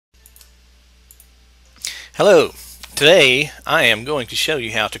Hello, today I am going to show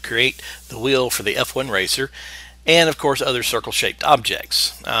you how to create the wheel for the F1 racer and of course other circle shaped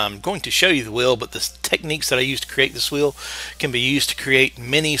objects. I'm going to show you the wheel, but the techniques that I use to create this wheel can be used to create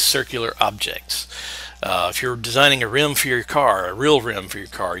many circular objects. If you're designing a rim for your car, a real rim for your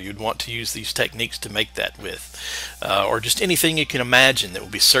car, you'd want to use these techniques to make that with. Or just anything you can imagine that will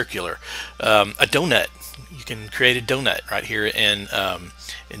be circular. A donut, you can create a donut right here in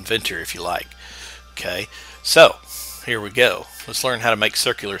Inventor if you like. Okay, so here we go. Let's learn how to make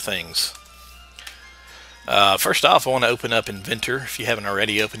circular things. First off, I want to open up Inventor if you haven't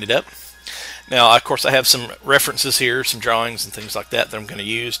already opened it up. Now, of course, I have some references here, some drawings and things like that I'm going to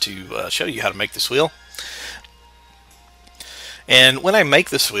use to show you how to make this wheel. And when I make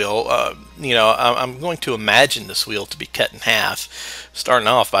this wheel, I'm going to imagine this wheel to be cut in half, starting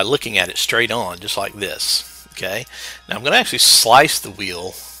off by looking at it straight on, just like this. Okay, now I'm going to actually slice the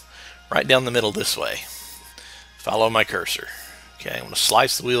wheel right down the middle this way. Follow my cursor. Okay, I'm going to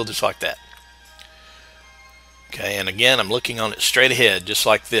slice the wheel just like that. Okay, and again, I'm looking on it straight ahead, just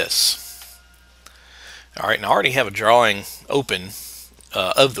like this. Alright, and I already have a drawing open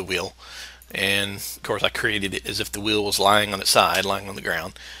of the wheel. And of course, I created it as if the wheel was lying on its side, lying on the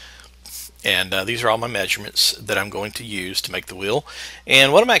ground. And these are all my measurements that I'm going to use to make the wheel.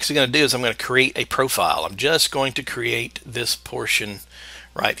 And what I'm actually going to do is I'm going to create a profile. I'm just going to create this portion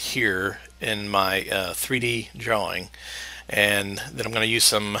right here in my 3D drawing, and then I'm going to use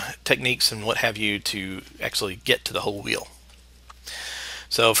some techniques and what have you to actually get to the whole wheel.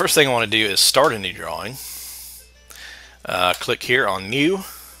 So first thing I want to do is start a new drawing. Click here on new,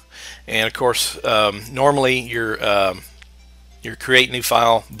 and of course normally your create new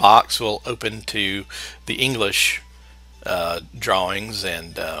file box will open to the English drawings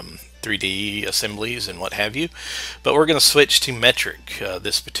and 3D assemblies and what have you, but we're going to switch to metric.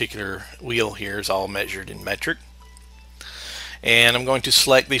 This particular wheel here is all measured in metric, and I'm going to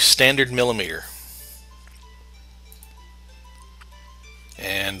select the standard millimeter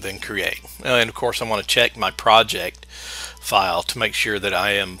and then create. And of course I want to check my project file to make sure that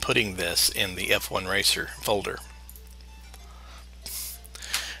I am putting this in the F1 Racer folder.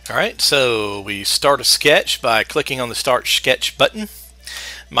 Alright, so we start a sketch by clicking on the Start Sketch button.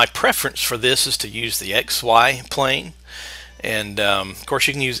 My preference for this is to use the XY plane, and of course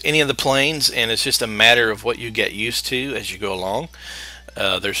you can use any of the planes, and it's just a matter of what you get used to as you go along.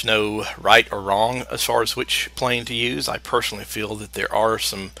 There's no right or wrong as far as which plane to use. I personally feel that there are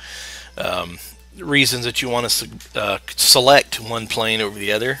some reasons that you want to select one plane over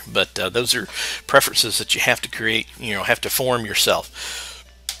the other, but those are preferences that you have to create, have to form yourself.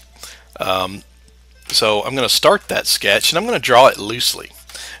 So I'm going to start that sketch, and I'm going to draw it loosely.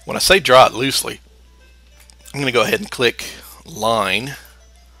 When I say draw it loosely, I'm going to go ahead and click line.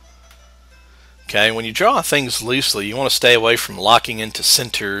 Okay, when you draw things loosely, you want to stay away from locking into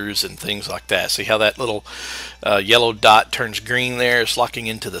centers and things like that. See how that little yellow dot turns green there? It's locking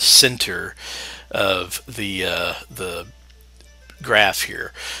into the center of the graph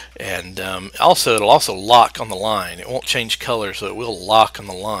here, and it'll also lock on the line. It won't change color, so it will lock on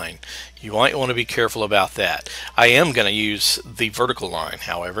the line. You might want to be careful about that. I am going to use the vertical line,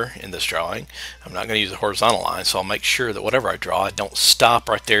 however, in this drawing. I'm not going to use the horizontal line, so I'll make sure that whatever I draw, I don't stop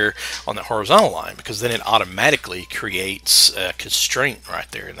right there on the horizontal line, because then it automatically creates a constraint right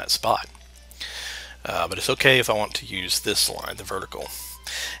there in that spot. But it's okay if I want to use this line, the vertical.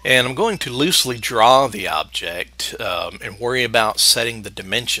 And I'm going to loosely draw the object and worry about setting the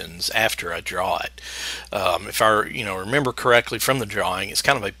dimensions after I draw it. If I remember correctly from the drawing, it's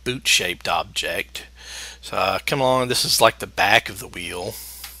kind of a boot-shaped object. So I come along, this is like the back of the wheel,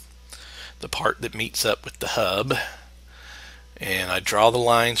 the part that meets up with the hub, and I draw the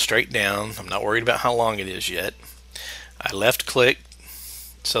line straight down. I'm not worried about how long it is yet. I left click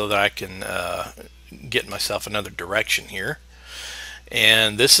so that I can get myself another direction here.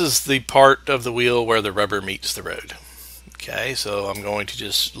 And this is the part of the wheel where the rubber meets the road. Okay, so I'm going to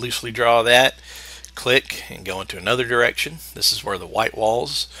just loosely draw that, click, and go into another direction. This is where the white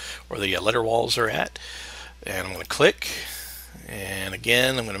walls or the letter walls are at. And I'm going to click, and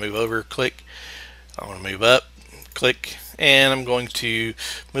again I'm going to move over, click. I'm going to move up, click, and I'm going to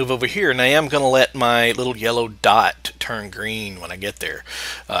move over here. Now I'm going to let my little yellow dot turn green when I get there.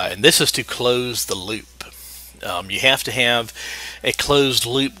 And this is to close the loop. You have to have a closed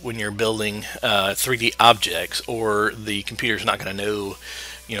loop when you're building 3D objects, or the computer's not going to know,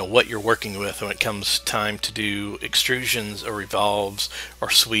 what you're working with when it comes time to do extrusions or revolves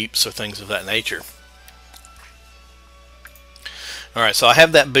or sweeps or things of that nature. Alright, so I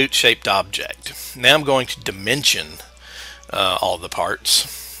have that boot-shaped object. Now I'm going to dimension all the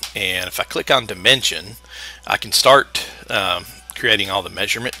parts. And if I click on dimension, I can start creating all the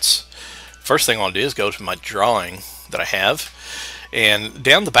measurements. First thing I want to do is go to my drawing that I have, and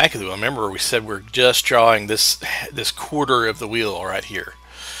down the back of the wheel, remember we said we're just drawing this quarter of the wheel right here.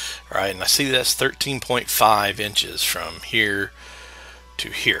 All right, and I see that's 13.5 inches from here to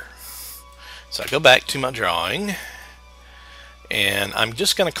here. So I go back to my drawing, and I'm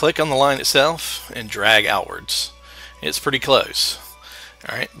just going to click on the line itself and drag outwards. It's pretty close.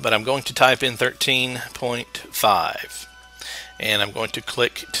 All right, but I'm going to type in 13.5, and I'm going to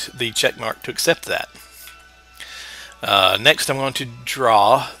click the check mark to accept that. Next, I'm going to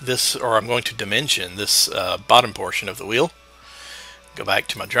draw this, or I'm going to dimension this bottom portion of the wheel. Go back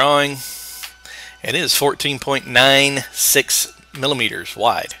to my drawing, and it is 14.96 millimeters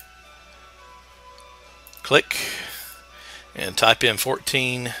wide. Click and type in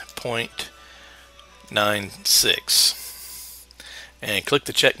 14.96 and click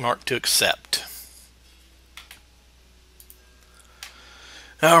the check mark to accept.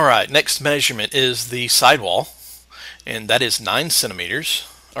 Alright, next measurement is the sidewall, and that is 9 centimeters,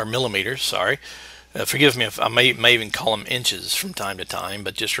 or millimeters, sorry. Forgive me if I may even call them inches from time to time,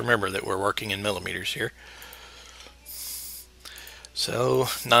 but just remember that we're working in millimeters here. So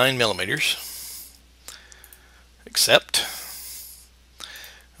 9 millimeters. Accept.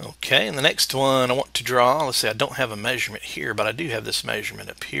 Okay, and the next one I want to draw, let's see, I don't have a measurement here, but I do have this measurement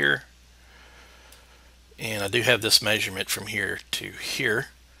up here. And I do have this measurement from here to here.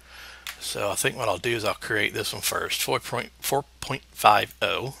 So I think what I'll do is I'll create this one first,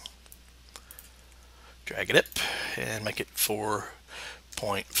 4.50. Drag it up and make it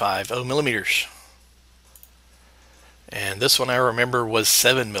 4.50 millimeters. And this one I remember was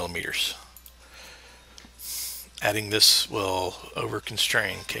 7 millimeters. Adding this will over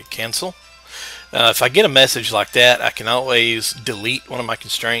constrain. Okay, cancel. If I get a message like that, I can always delete one of my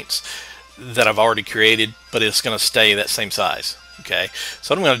constraints that I've already created, but it's going to stay that same size. Okay,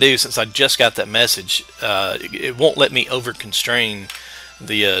 so what I'm going to do, since I just got that message, it won't let me over constrain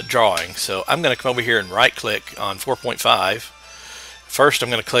the drawing. So I'm going to come over here and right click on 4.5. First I'm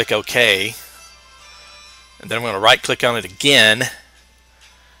going to click OK, and then I'm going to right click on it again,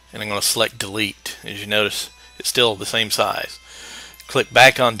 and I'm going to select delete. As you notice, it's still the same size. Click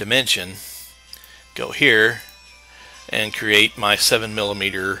back on dimension, go here and create my 7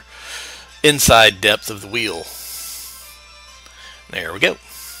 millimeter inside depth of the wheel. There we go.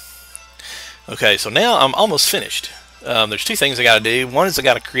 Okay, so now I'm almost finished. There's two things I got to do. One is I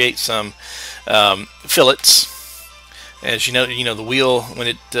got to create some fillets. As you know, the wheel, when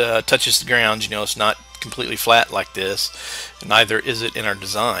it touches the ground, it's not completely flat like this. Neither is it in our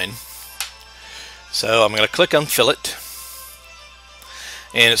design. So I'm going to click on fillet,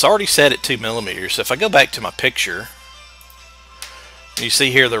 and it's already set at 2 millimeters. So if I go back to my picture, you see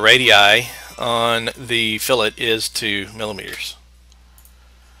here the radii on the fillet is 2 millimeters.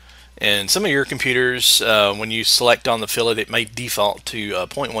 And some of your computers, when you select on the fillet, it may default to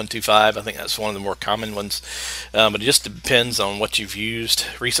 0.125. I think that's one of the more common ones. But it just depends on what you've used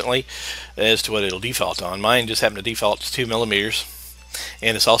recently as to what it'll default on. Mine just happened to default to 2 millimeters,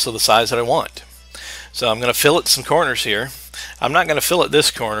 and it's also the size that I want. So I'm going to fillet some corners here. I'm not going to fillet this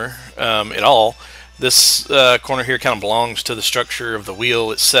corner at all. This corner here kind of belongs to the structure of the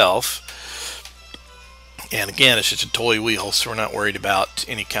wheel itself. And again, it's just a toy wheel, so we're not worried about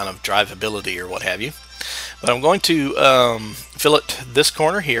any kind of drivability or what have you. But I'm going to fillet this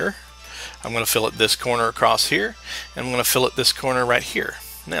corner here. I'm going to fillet this corner across here. And I'm going to fillet this corner right here.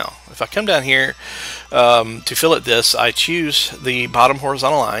 Now, if I come down here to fillet this, I choose the bottom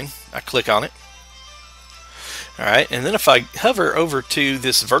horizontal line. I click on it. Alright, and then if I hover over to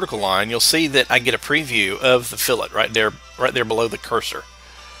this vertical line, you'll see that I get a preview of the fillet right there below the cursor.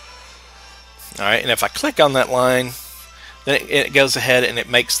 Alright, and if I click on that line, then it goes ahead and it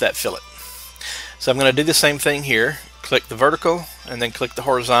makes that fillet. So I'm going to do the same thing here. Click the vertical and then click the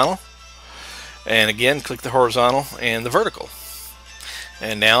horizontal. And again, click the horizontal and the vertical.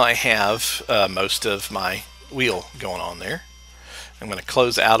 And now I have most of my wheel going on there. I'm going to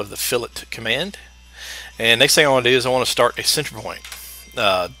close out of the fillet command. And next thing I want to do is I want to start a center point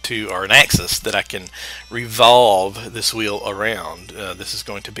or an axis that I can revolve this wheel around. This is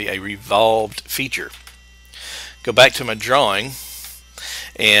going to be a revolved feature. Go back to my drawing,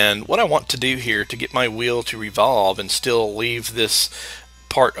 and what I want to do here to get my wheel to revolve and still leave this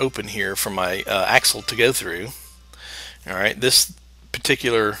part open here for my axle to go through. Alright, this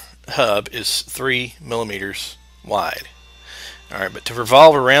particular hub is 3 millimeters wide. Alright, but to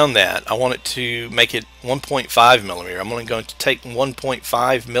revolve around that, I want it to make it 1.5 millimeter. I'm going to take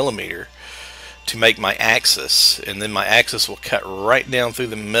 1.5 millimeter to make my axis, and then my axis will cut right down through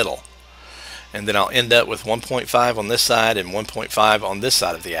the middle, and then I'll end up with 1.5 on this side and 1.5 on this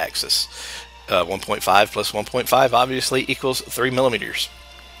side of the axis. 1.5 plus 1.5 obviously equals 3 millimeters.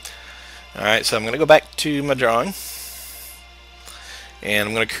 Alright, so I'm going to go back to my drawing, and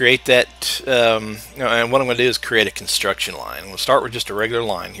I'm going to create that, and what I'm going to do is create a construction line. I'm going to start with just a regular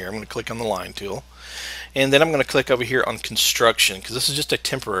line here. I'm going to click on the line tool, and then I'm going to click over here on construction, because this is just a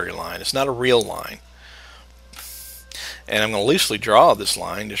temporary line. It's not a real line. And I'm going to loosely draw this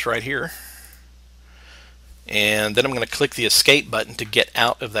line just right here, and then I'm going to click the escape button to get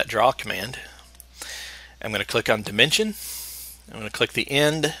out of that draw command. I'm going to click on dimension. I'm going to click the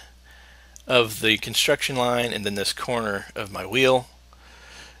end of the construction line and then this corner of my wheel,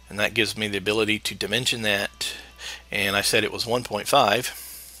 and that gives me the ability to dimension that, and I said it was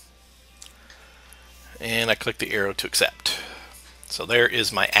 1.5, and I click the arrow to accept. So there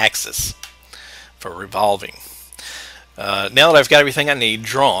is my axis for revolving. Now that I've got everything I need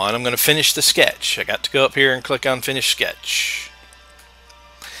drawn, I'm going to finish the sketch. I got to go up here and click on finish sketch,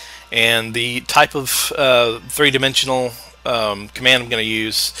 and the type of three-dimensional command I'm going to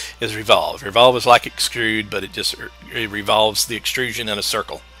use is revolve. Revolve is like extrude, but it revolves the extrusion in a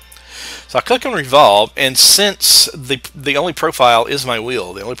circle. So I click on revolve, and since the only profile is my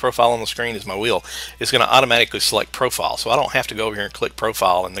wheel, the only profile on the screen is my wheel, it's going to automatically select profile. So I don't have to go over here and click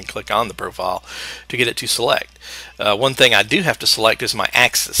profile and then click on the profile to get it to select. One thing I do have to select is my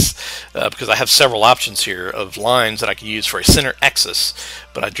axis, because I have several options here of lines that I could use for a center axis,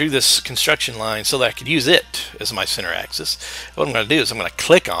 but I drew this construction line so that I could use it as my center axis. What I'm going to do is I'm going to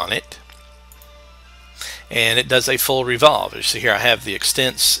click on it, and it does a full revolve. You see here I have the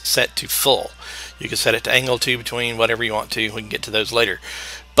extents set to full. You can set it to angle 2 between, whatever you want to. We can get to those later,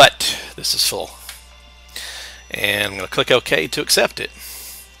 but this is full, and I'm going to click OK to accept it.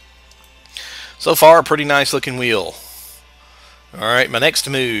 So far, a pretty nice looking wheel. Alright, my next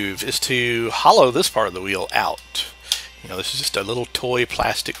move is to hollow this part of the wheel out. This is just a little toy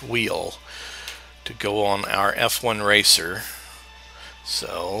plastic wheel to go on our F1 racer.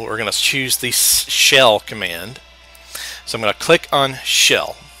 So we're going to choose the shell command. So I'm going to click on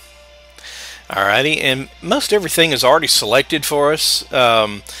shell. Alrighty, and most everything is already selected for us.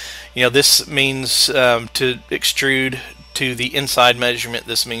 This means to extrude to the inside measurement.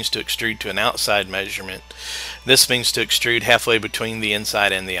 This means to extrude to an outside measurement. This means to extrude halfway between the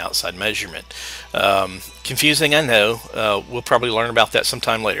inside and the outside measurement. Confusing, I know. We'll probably learn about that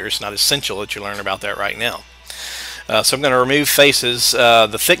sometime later. It's not essential that you learn about that right now. So I'm going to remove faces.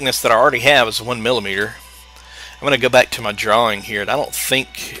 The thickness that I already have is 1 millimeter. I'm going to go back to my drawing here, and I don't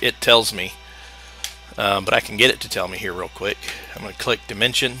think it tells me, but I can get it to tell me here real quick. I'm going to click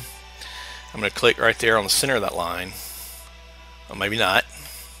dimension. I'm going to click right there on the center of that line. Well, maybe not.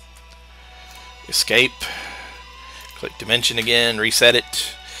 Escape. Click dimension again, reset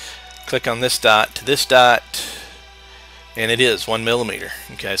it. Click on this dot to this dot, and it is 1 millimeter.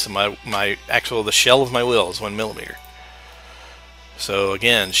 Okay, so the shell of my wheel is 1 millimeter. So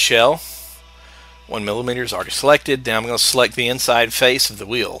again, shell, 1 millimeter is already selected. Now I'm going to select the inside face of the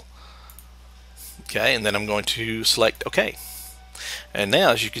wheel. Okay, and then I'm going to select OK. And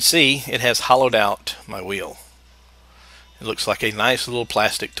now, as you can see, it has hollowed out my wheel. It looks like a nice little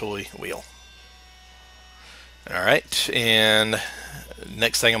plastic toy wheel. Alright, and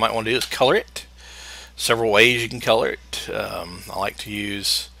next thing I might want to do is color it. Several ways you can color it. I like to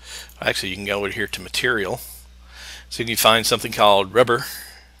use, actually you can go over here to material. So you can find something called rubber.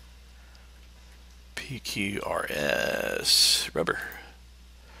 PQRS, rubber.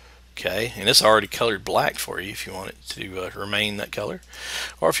 Okay, and it's already colored black for you if you want it to remain that color.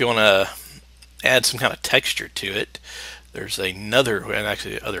 Or if you want to add some kind of texture to it, there's another, and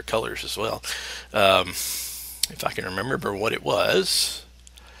actually other colors as well. If I can remember what it was,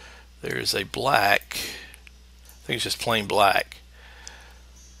 there's a black, I think it's just plain black.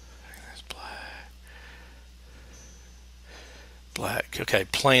 Black, okay,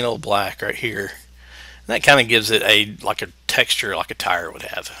 plain old black right here. And that kind of gives it like a texture like a tire would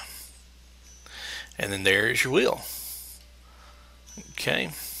have. And then there's your wheel.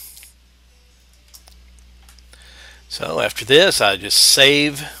 Okay. So after this, I just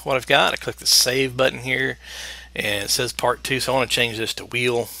save what I've got. I click the save button here, and it says part 2, so I want to change this to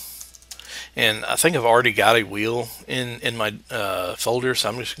wheel. And I think I've already got a wheel in my folder, so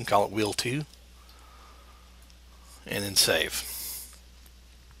I'm just going to call it wheel 2. And then save.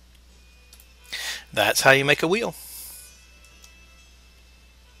 That's how you make a wheel.